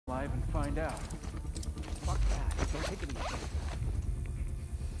alive and find out. Fuck that. Don't take any chances.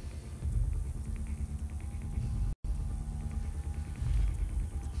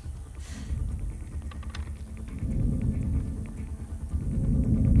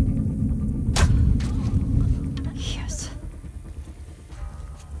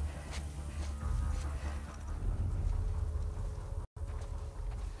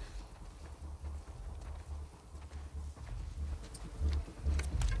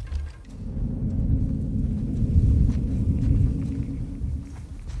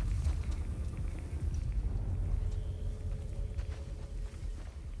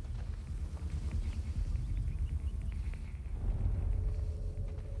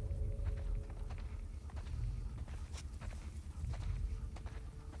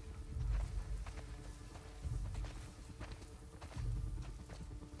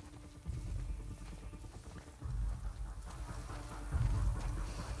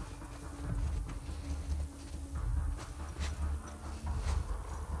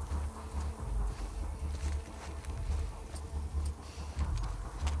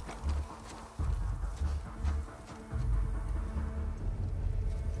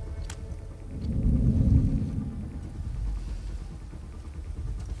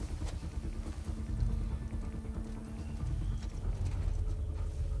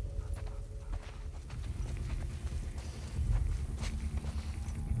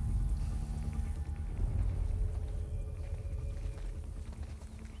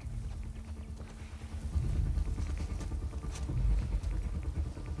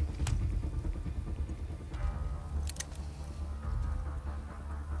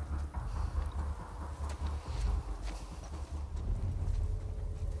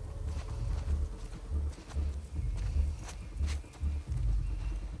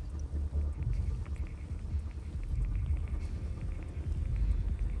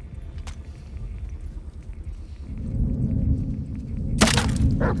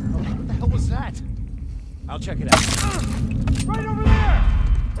 What the hell was that? I'll check it out. Right over there!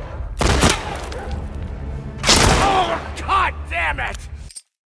 Oh, God damn it!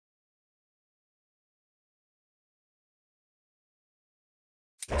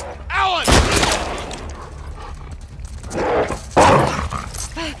 Alan!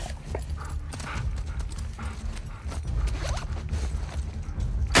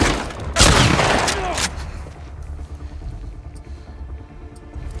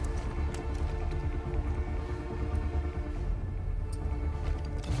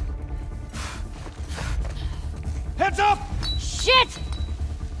 Heads up! Shit!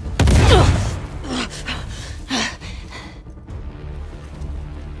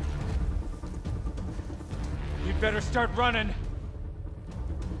 You'd better start running.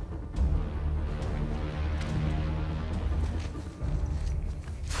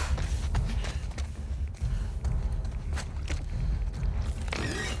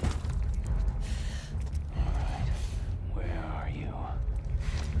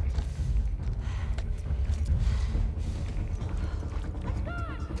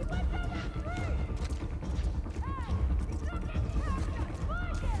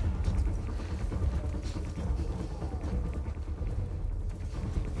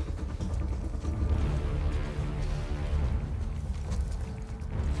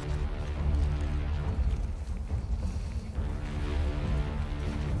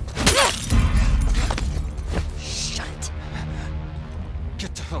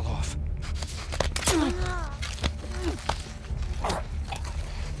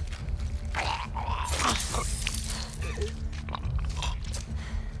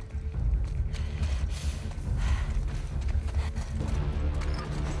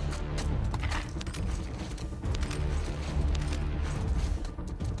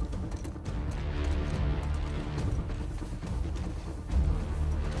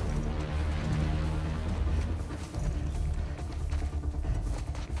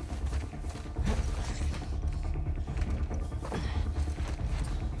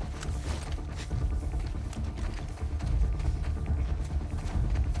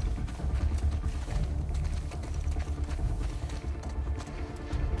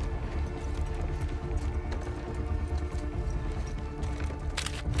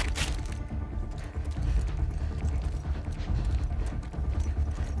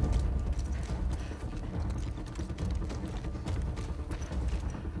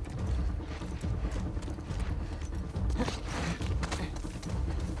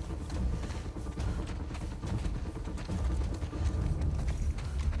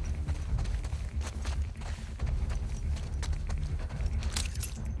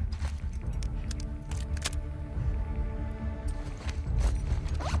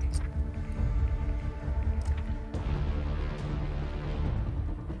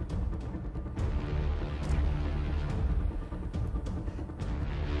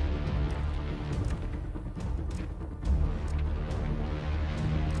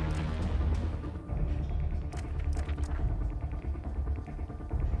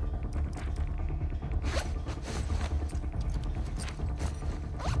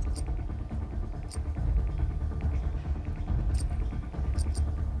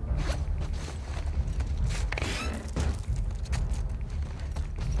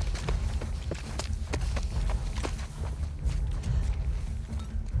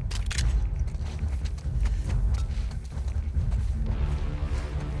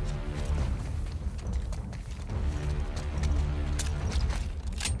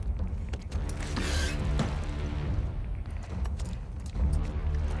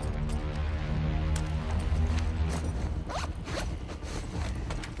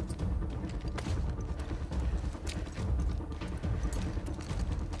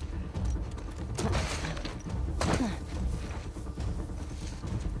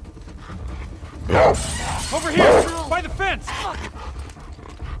 Over here! By the fence!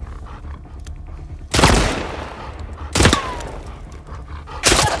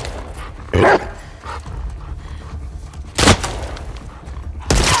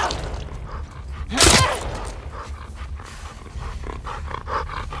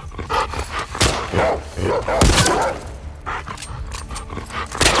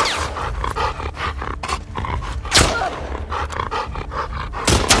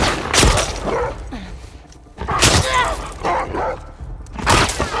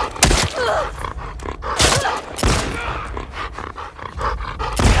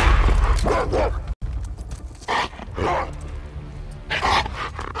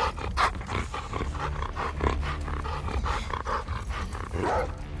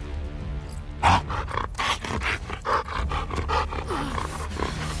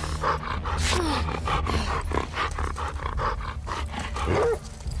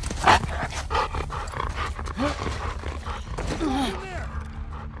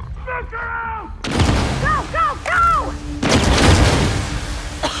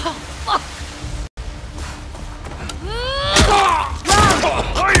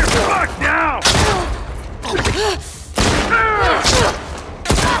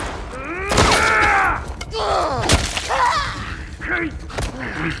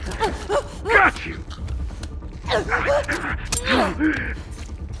 Got you!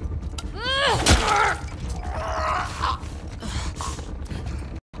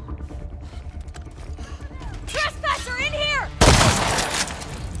 Trespasser in here!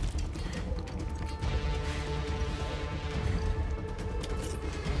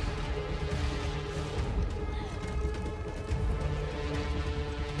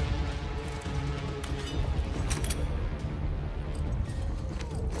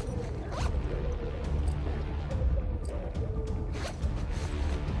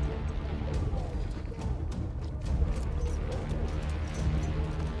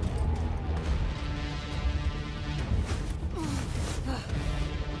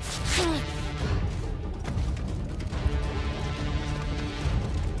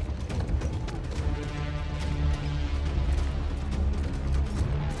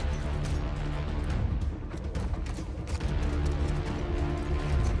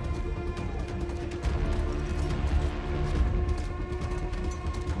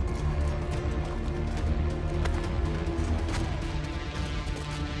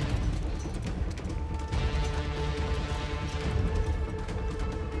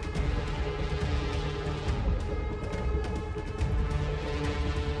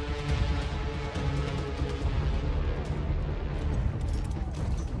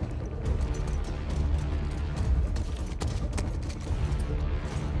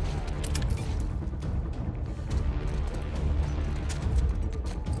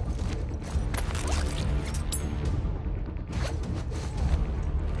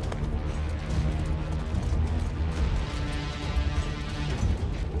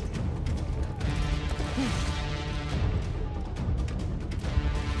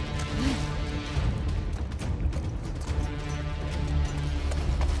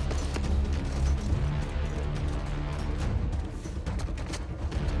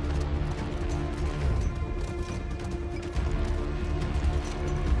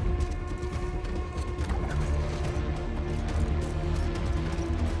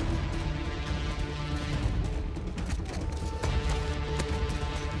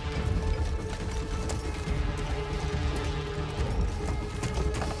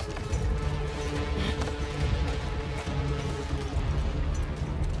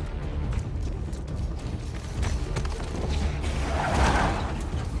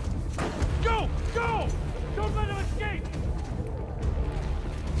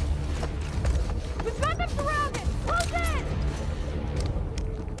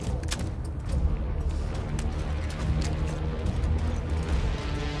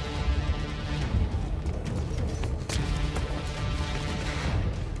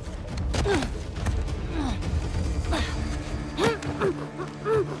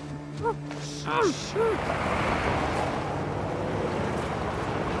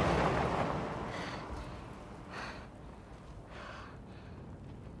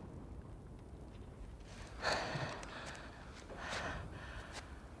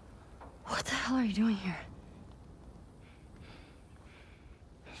 What the hell are you doing here?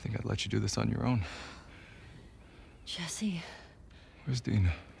 I think I'd let you do this on your own. Jesse, Where's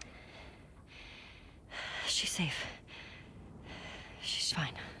Dina? she's safe. She's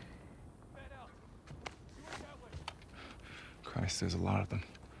fine. Christ, there's a lot of them.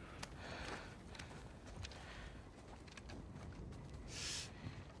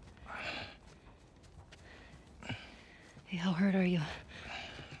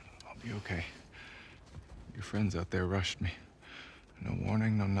 Be okay. Your friends out there rushed me. No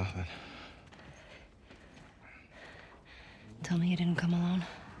warning, no nothing. Tell me you didn't come alone.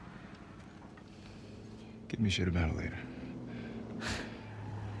 Give me shit about it later.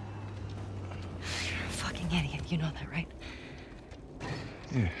 You're a fucking idiot. You know that, right?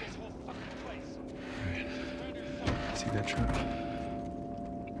 Yeah. Right. See that truck?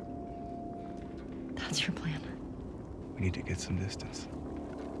 That's your plan. We need to get some distance.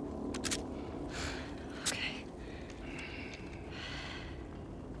 Okay.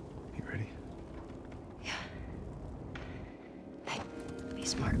 You ready? Yeah. Hey, be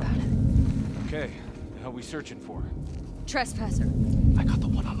smart about it. Okay, the hell we searching for? Trespasser. I got the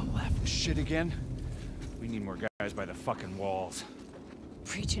one on the left. Shit again? We need more guys by the fucking walls.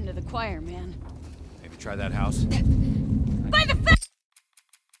 Preaching to the choir, man. Maybe try that house? By the fence!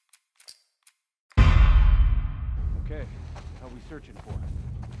 Okay, how we searching for?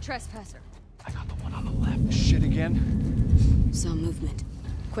 Trespasser. I got the one on the left. Shit again? Saw movement.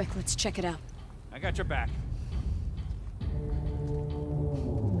 Quick, let's check it out. I got your back.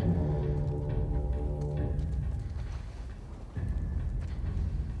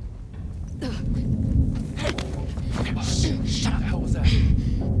 Shit, the hell was that?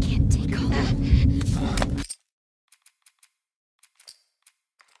 Can't take all that.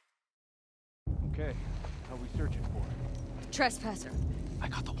 Okay, how we searching for? Trespasser. I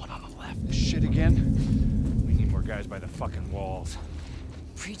got the one on the left. Shit again? We need more guys by the fucking walls.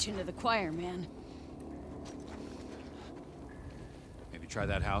 Preaching to the choir, man. Maybe try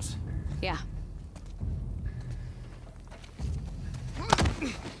that house? Yeah.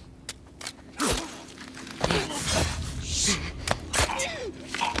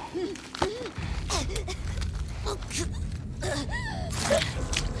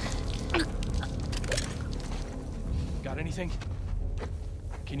 Got anything?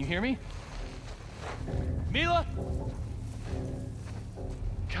 Can you hear me? Mila?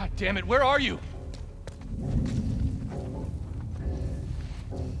 God damn it, where are you?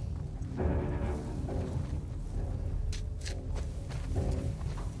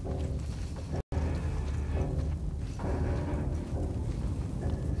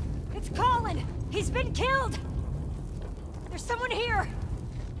 It's Colin! He's been killed! There's someone here!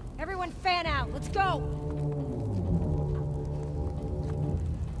 Everyone fan out, let's go!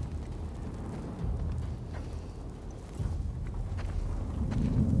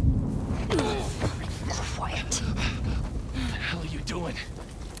 Quiet. What the hell are you doing?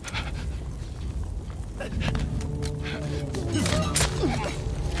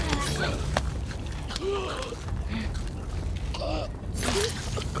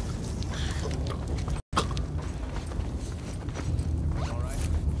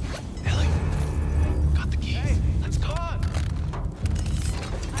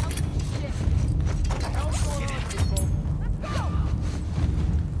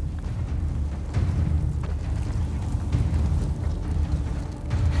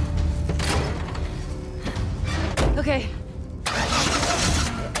 Okay. Get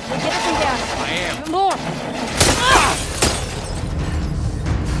everything down. I am. Even more.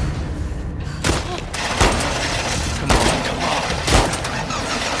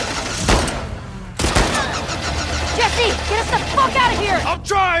 Jesse, get us the fuck out of here! I'm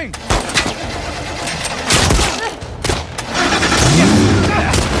trying!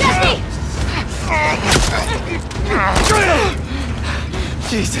 Jesse!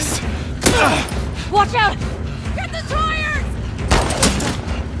 Jesus! Watch out! Get the tires!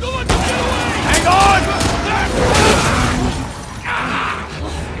 Hang on!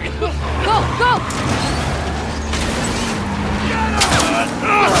 Go, go!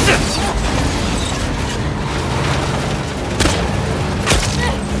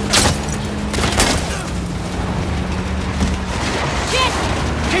 Shit!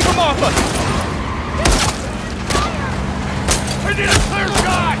 Keep him off us! I need a clear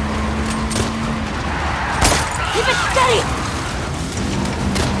shot! Keep it steady!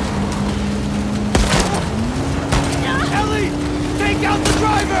 Ellie! Take out the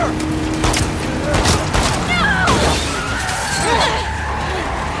driver!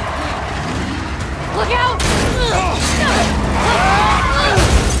 Look out!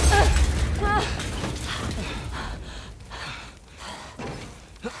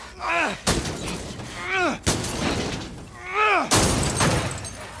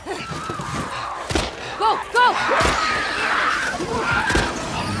 Go, go!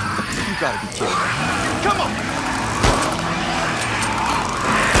 You gotta be kidding me. Come on!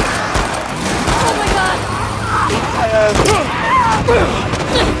 Oh my god!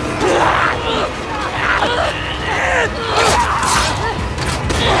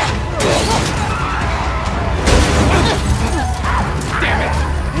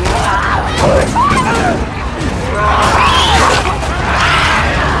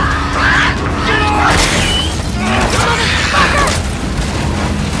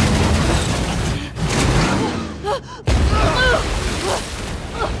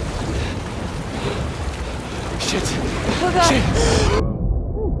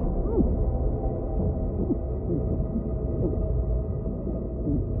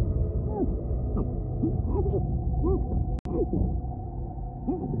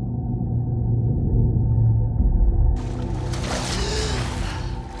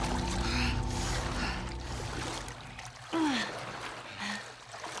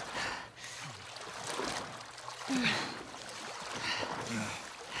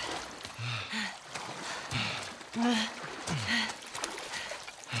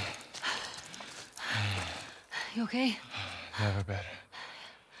 You okay? Never better.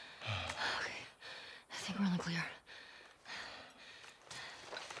 Okay. I think we're on the clear.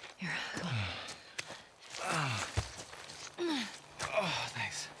 Here, come on. Oh,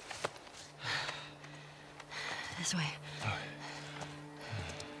 thanks. This way.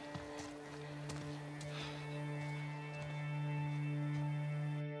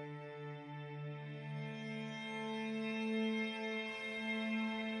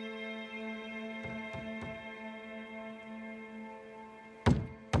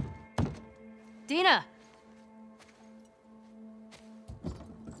 Dina!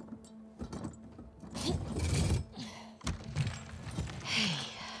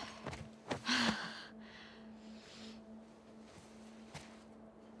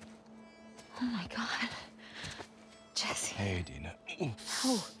 Oh my God. Jesse. Hey, Dina.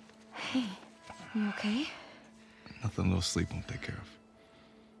 Oh, hey. You okay? Nothing a little sleep won't take care of.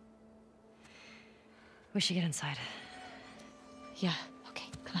 We should get inside. Yeah, okay,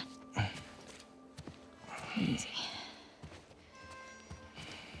 come on. Easy.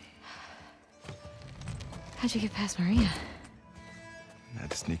 How'd you get past Maria? I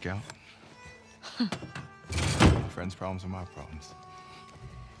had to sneak out. Friends' problems are my problems.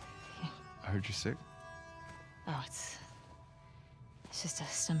 I heard you're sick. Oh, it's just a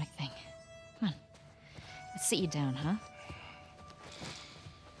stomach thing. Come on. Let's sit you down, huh?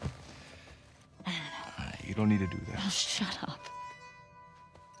 You don't need to do that. Oh, shut up.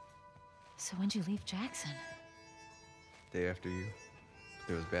 So when'd you leave Jackson? Day after you,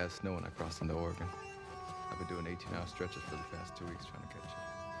 there was bad snow and I crossed into Oregon. I've been doing 18-hour stretches for the past 2 weeks trying to catch you.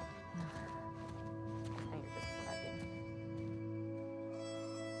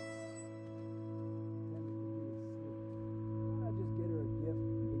 I just get her a gift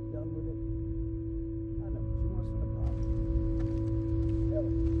and be done with it. I know, she wants some pop.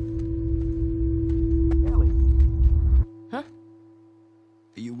 Ellie. Huh?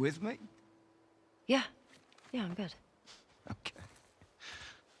 Are you with me? Yeah. Yeah, I'm good. Okay.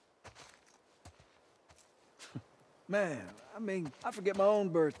 Man, I mean, I forget my own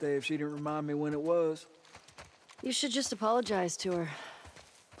birthday if she didn't remind me when it was. You should just apologize to her.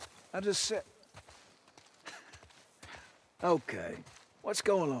 I just said... Okay, what's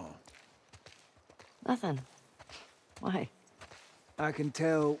going on? Nothing. Why? I can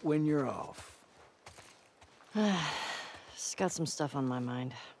tell when you're off. Just got some stuff on my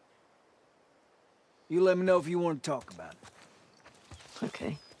mind. You let me know if you want to talk about it.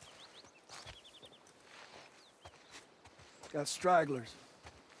 Okay. Got stragglers.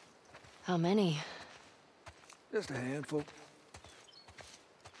 How many? Just a handful.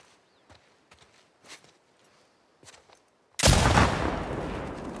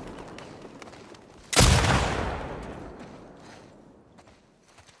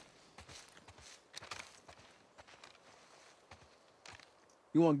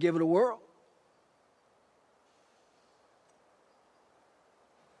 You want to give it a whirl?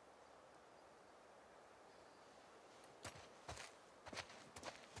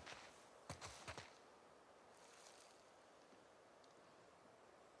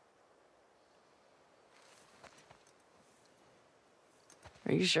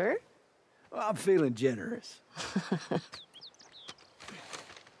 Are you sure? Well, I'm feeling generous.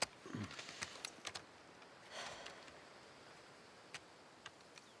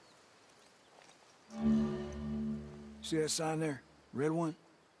 See that sign there? Red one?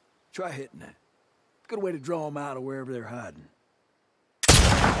 Try hitting that. Good way to draw them out of wherever they're hiding.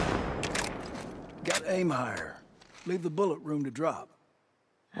 Got to aim higher. Leave the bullet room to drop.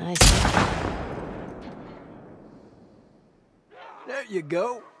 I see. There you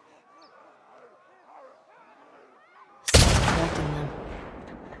go. Stop collecting them.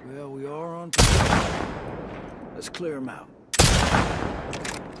 Well, we are on top. Let's clear them out.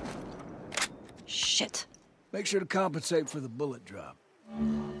 Shit. Make sure to compensate for the bullet drop.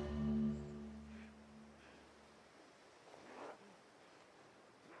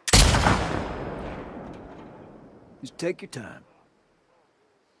 Just take your time.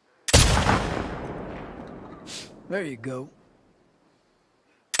 There you go.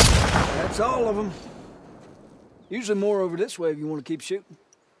 That's all of them. Usually more over this way if you want to keep shooting.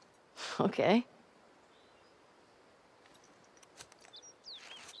 Okay.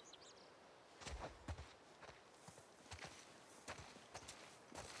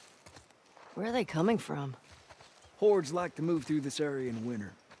 Where are they coming from? Hordes like to move through this area in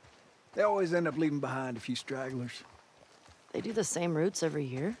winter. They always end up leaving behind a few stragglers. They do the same routes every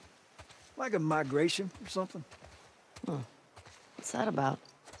year? Like a migration or something. What's that about?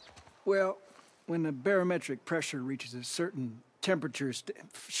 Well, when the barometric pressure reaches a certain temperature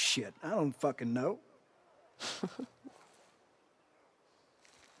shit, I don't fucking know.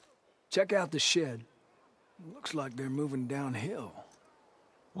 Check out the shed. Looks like they're moving downhill.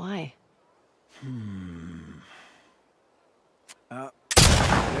 Why? Dead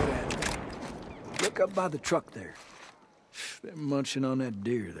end. Look up by the truck there. They're munching on that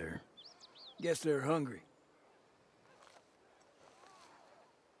deer there. Guess they're hungry.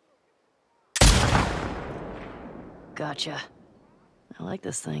 Gotcha. I like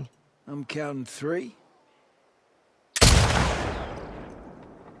this thing. I'm counting 3.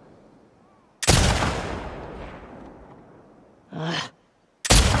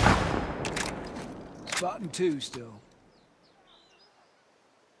 Spotting 2 still.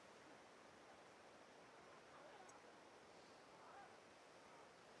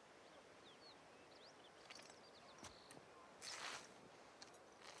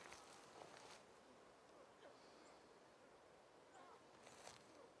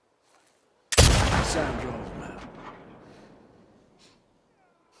 Sound draws them out.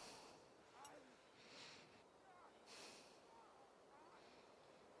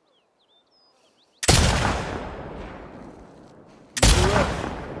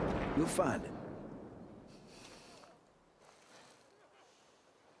 You'll find it.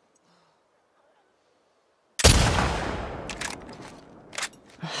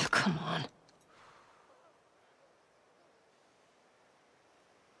 Oh, come on.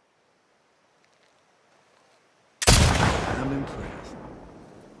 I'm impressed.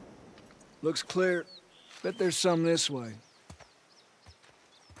 Looks clear. Bet there's some this way.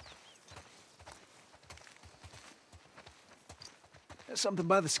 There's something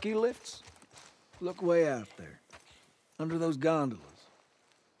by the ski lifts? Look way out there. Under those gondolas.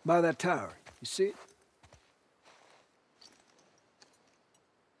 By that tower. You see it?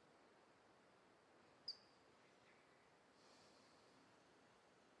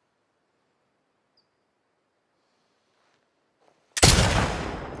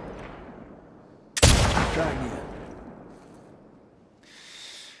 Try again.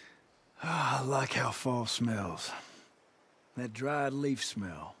 I like how fall smells. That dried leaf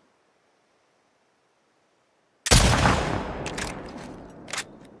smell.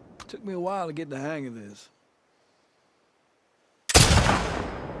 Took me a while to get the hang of this.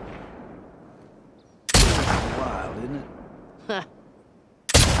 It's wild, isn't it? Huh.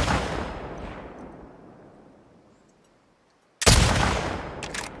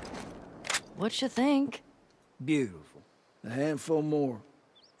 What you think? Beautiful. A handful more.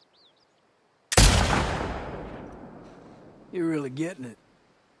 You're really getting it.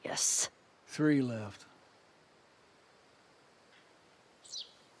 Yes. 3 left.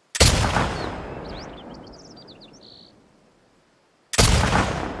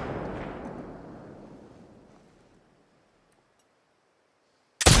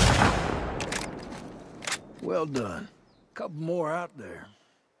 Well done. Couple more out there.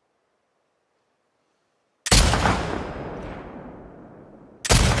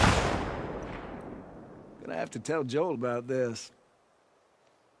 Gonna have to tell Joel about this.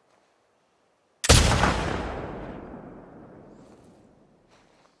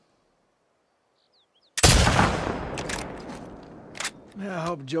 Yeah, I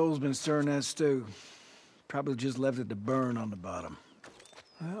hope Joel's been stirring that stew. Probably just left it to burn on the bottom.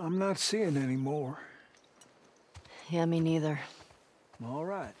 Well, I'm not seeing any more. Yeah, me neither. All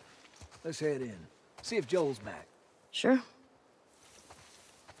right. Let's head in. See if Joel's back. Sure.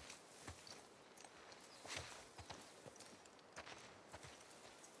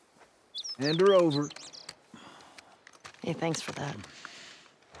 Hand her over. Hey, thanks for that.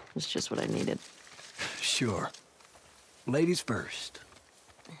 It's just what I needed. Sure. Ladies first.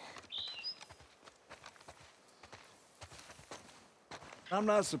 I'm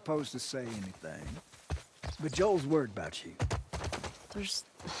not supposed to say anything, but Joel's worried about you. There's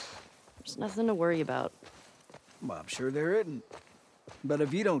nothing to worry about. Well, I'm sure there isn't. But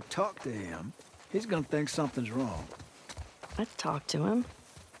if you don't talk to him, he's gonna think something's wrong. I talked to him.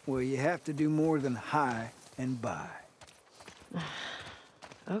 Well, you have to do more than hi and bye.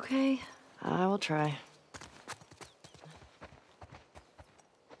 Okay, I will try.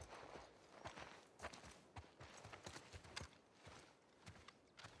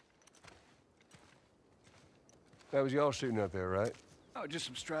 That was y'all shooting up there, right? Oh, just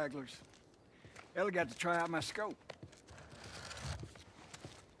some stragglers. Ellie got to try out my scope.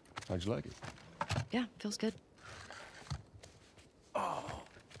 How'd you like it? Yeah, feels good. I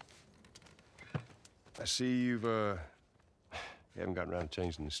see you've, you haven't gotten around to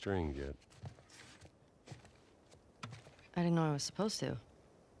changing the strings yet. I didn't know I was supposed to.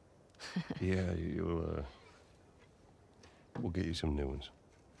 Yeah, you'll, we'll get you some new ones.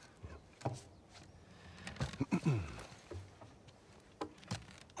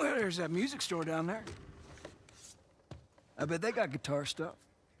 Well, there's that music store down there. I bet they got guitar stuff.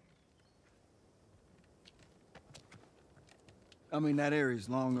 I mean, that area's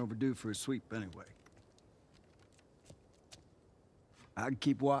long overdue for a sweep anyway. I can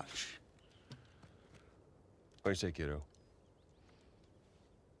keep watch. What do you say, kiddo?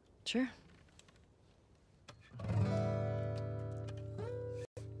 Sure.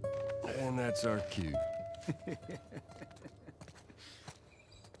 And that's our cue.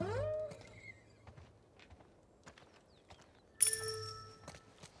 Are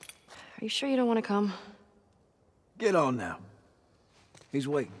you sure you don't want to come? Get on now. He's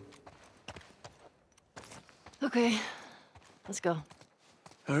waiting. Okay. Let's go.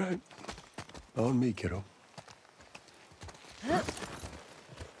 All right. On me, kiddo.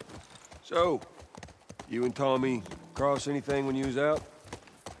 So, you and Tommy cross anything when you was out?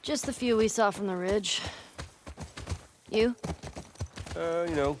 Just the few we saw from the ridge. You?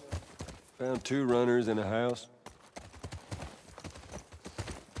 You know, found 2 runners in a house.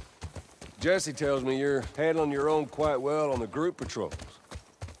 Jesse tells me you're handling your own quite well on the group patrols.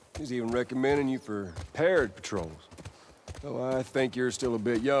 He's even recommending you for paired patrols. Though I think you're still a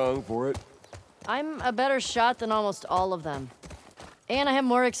bit young for it. I'm a better shot than almost all of them. And I have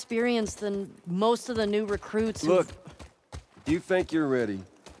more experience than most of the new recruits Look, if you think you're ready,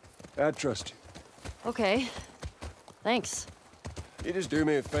 I trust you. Okay. Thanks. You just do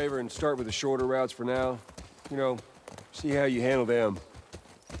me a favor and start with the shorter routes for now. You know, see how you handle them.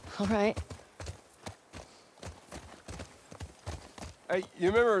 All right. Hey, you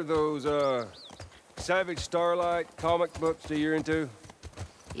remember those, Savage Starlight comic books that you're into?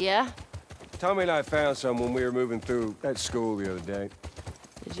 Yeah? Tommy and I found some when we were moving through that school the other day.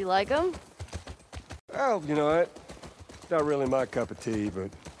 Did you like them? Well, you know what? Not really my cup of tea, but...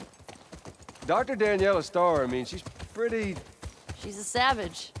 Dr. Daniela Starr, I mean, she's pretty... She's a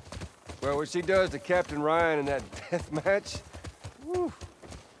savage. Well, what she does to Captain Ryan in that death match... Woo.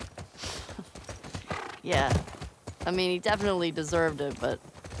 Yeah. I mean, he definitely deserved it, but...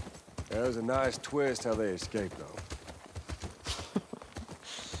 That was a nice twist how they escaped, though.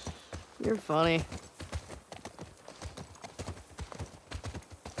 You're funny.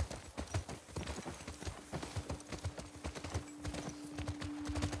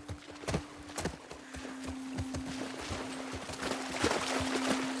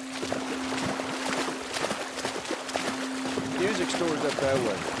 Music store's up that way.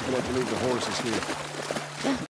 You're gonna have to leave the horses here.